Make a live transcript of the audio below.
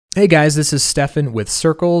Hey guys, this is Stefan with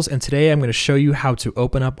Circles, and today I'm going to show you how to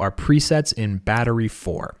open up our presets in Battery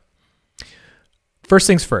 4. First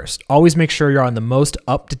things first, always make sure you're on the most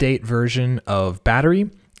up-to-date version of Battery.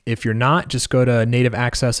 If you're not, just go to Native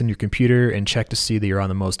Access on your computer and check to see that you're on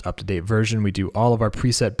the most up-to-date version. We do all of our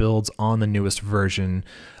preset builds on the newest version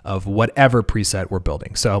of whatever preset we're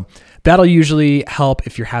building. So that'll usually help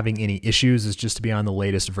if you're having any issues, is just to be on the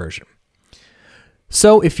latest version.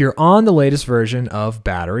 So if you're on the latest version of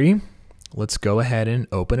Battery, let's go ahead and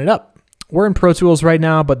open it up. We're in Pro Tools right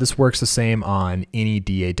now, but this works the same on any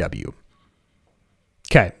DAW.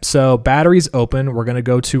 Okay, so Battery's open. We're gonna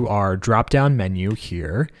go to our drop-down menu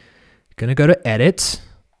here. Gonna go to Edit,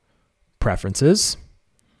 Preferences,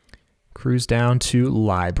 cruise down to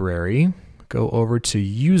Library, go over to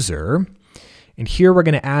User, and here we're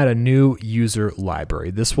gonna add a new user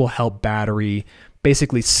library. This will help Battery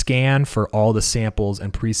basically scan for all the samples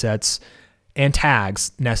and presets and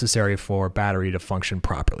tags necessary for Battery to function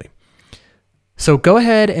properly. So go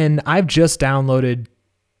ahead, and I've just downloaded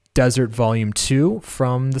Desert Volume 2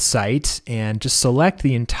 from the site, and just select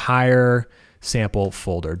the entire sample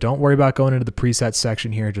folder. Don't worry about going into the presets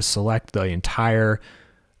section here, just select the entire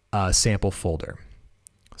sample folder.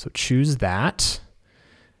 So choose that.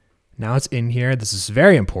 Now it's in here. This is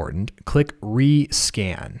very important. Click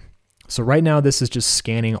Rescan. So right now this is just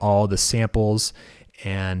scanning all the samples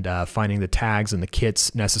and finding the tags and the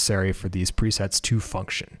kits necessary for these presets to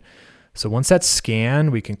function. So once that's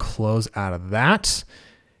scanned, we can close out of that.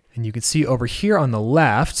 And you can see over here on the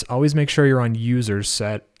left, always make sure you're on user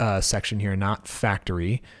section here, not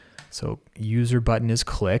factory. So user button is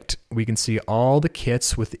clicked. We can see all the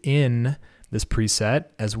kits within this preset,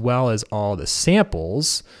 as well as all the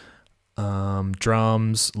samples,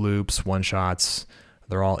 drums, loops, one-shots.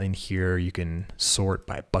 They're all in here. You can sort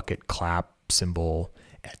by bucket, clap, cymbal,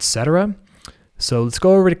 etc. So let's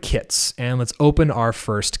go over to kits and let's open our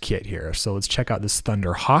first kit here. So let's check out this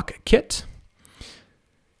Thunder Hawk kit.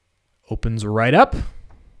 Opens right up.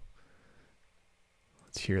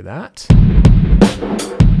 Let's hear that.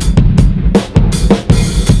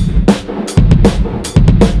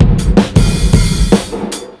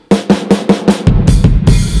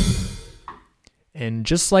 And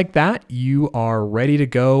just like that, you are ready to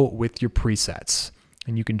go with your presets.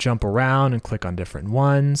 And you can jump around and click on different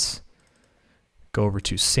ones. Go over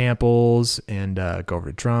to samples and go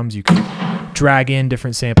over to drums. You can drag in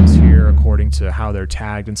different samples here according to how they're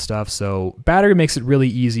tagged and stuff. So Battery makes it really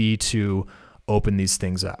easy to open these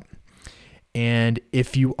things up. And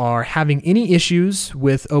if you are having any issues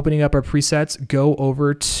with opening up our presets, go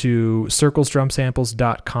over to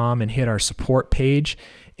circlesdrumsamples.com and hit our support page,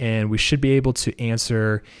 and we should be able to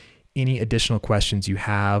answer any additional questions you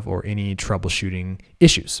have or any troubleshooting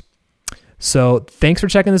issues. So thanks for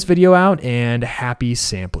checking this video out, and happy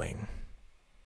sampling.